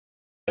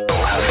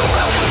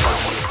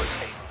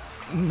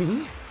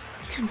Me?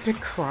 Commit a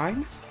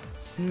crime?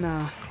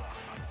 Nah.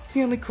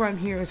 The only crime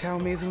here is how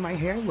amazing my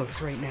hair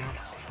looks right now.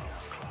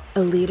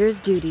 A leader's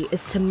duty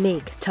is to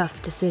make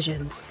tough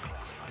decisions.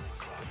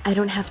 I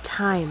don't have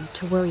time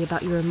to worry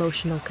about your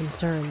emotional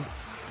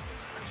concerns.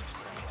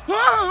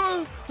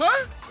 Huh?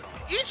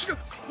 Ichika,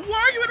 why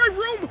are you in my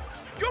room?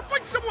 Go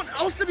find someone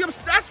else to be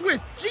obsessed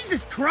with!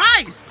 Jesus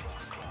Christ!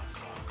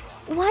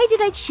 Why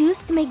did I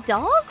choose to make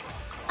dolls?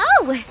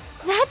 Oh,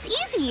 that's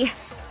easy!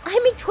 I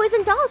make toys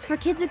and dolls for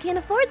kids who can't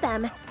afford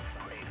them.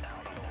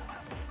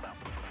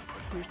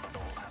 We're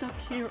stuck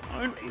here,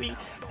 aren't we?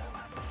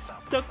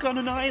 Stuck on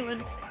an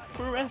island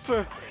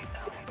forever.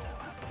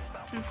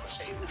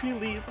 This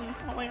really isn't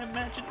how I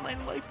imagined my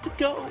life to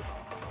go.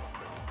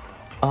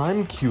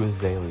 I'm Q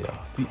Azalea,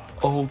 the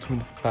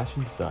ultimate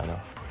fashion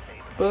designer.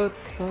 But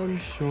I'm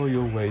sure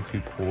you're way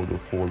too poor to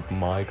afford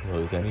my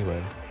clothes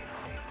anyway.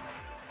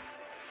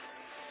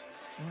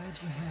 Why'd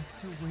you have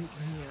to wake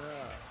me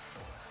up?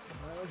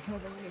 I was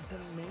having this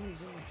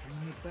amazing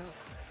dream about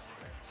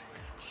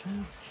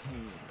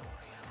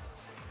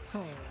cheesecakes. Oh,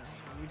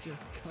 you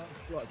just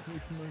cock-blocked me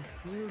from my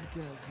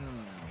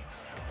foodgasm.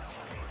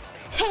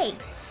 Hey!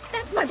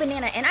 That's my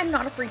banana and I'm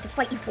not afraid to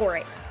fight you for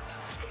it.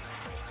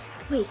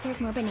 Wait, there's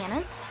more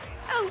bananas?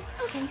 Oh,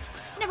 okay.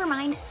 Never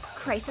mind.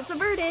 Crisis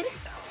averted.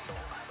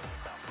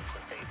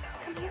 Psst,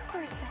 come here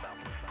for a sec.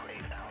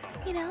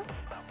 You know,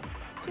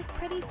 you're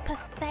pretty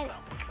pathetic.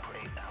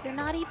 You're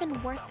not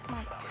even worth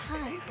my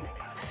time.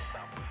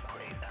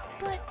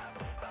 But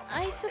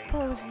I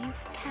suppose you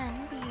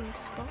can be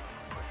useful.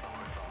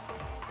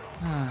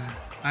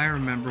 I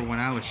remember when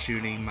I was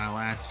shooting my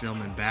last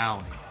film in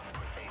Bali.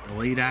 The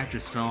lead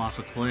actress fell off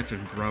a cliff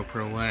and broke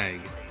her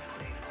leg.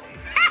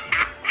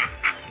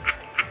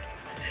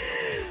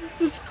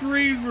 The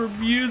screams were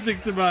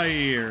music to my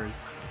ears.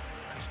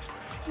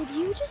 Did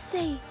you just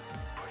say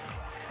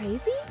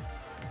crazy?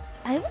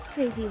 I was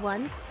crazy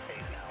once.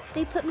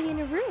 They put me in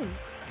a room.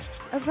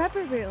 A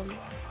rubber room.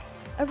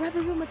 A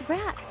rubber room with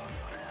rats.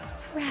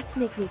 Rats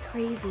make me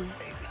crazy.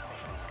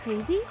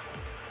 Crazy?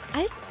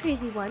 I was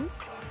crazy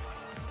once.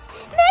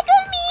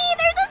 Megami!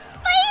 There's a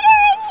spider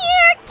in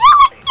here! Kill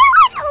it! Kill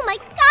it! Oh my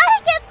god,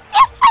 I can't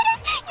stand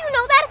spiders! You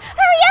know that!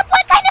 Hurry up!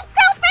 What kind of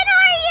girlfriend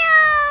are you?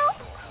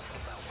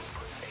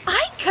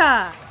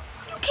 Aika!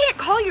 You can't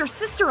call your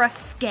sister a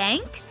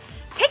skank?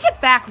 Take it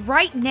back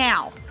right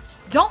now.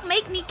 Don't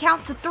make me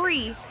count to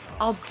 3.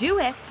 I'll do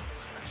it.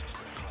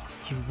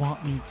 You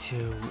want me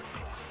to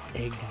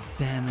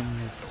examine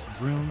this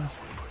room?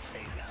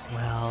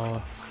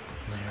 Well,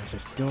 there's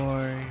a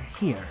door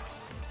here,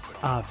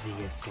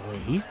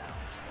 obviously,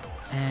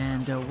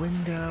 and a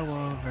window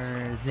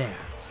over there.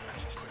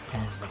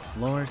 And the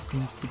floor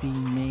seems to be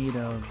made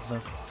of a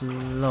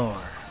floor.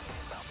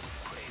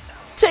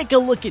 Take a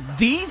look at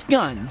these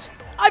guns!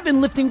 I've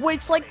been lifting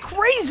weights like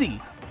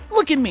crazy!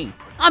 Look at me!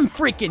 I'm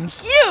freaking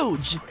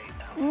huge!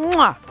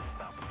 Mwah!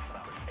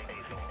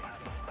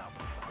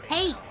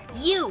 Hey,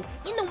 you!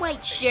 In the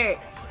white shirt!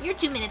 You're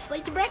 2 minutes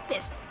late to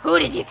breakfast! Who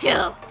did you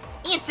kill?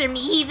 Answer me,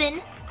 heathen!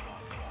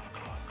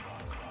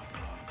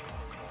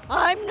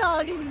 I'm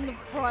not eating the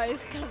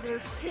fries because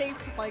they're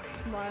shaped like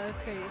smiley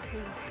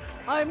faces.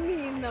 I'm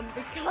eating them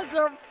because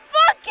they're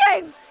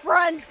fucking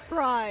French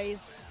fries!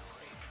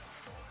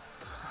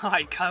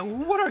 Aika,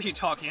 what are you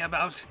talking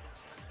about?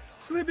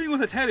 Sleeping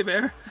with a teddy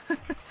bear?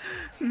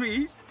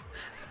 Me?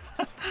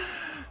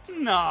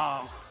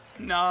 No.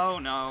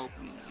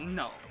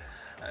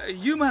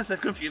 You must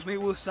have confused me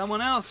with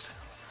someone else.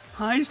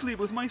 I sleep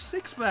with my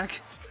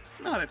six-pack,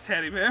 not a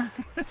teddy bear.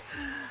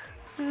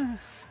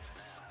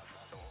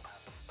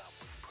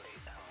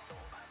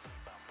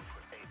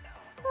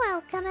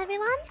 Welcome,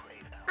 everyone.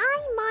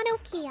 I'm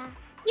Monokia,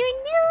 your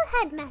new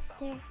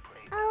headmaster.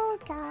 Oh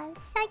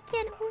gosh, I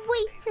can't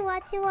wait to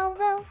watch you all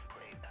vote.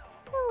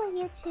 Who will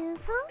you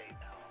choose, huh?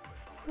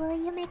 Will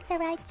you make the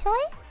right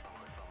choice?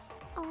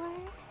 Or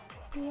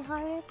be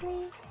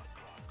horribly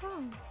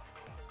wrong?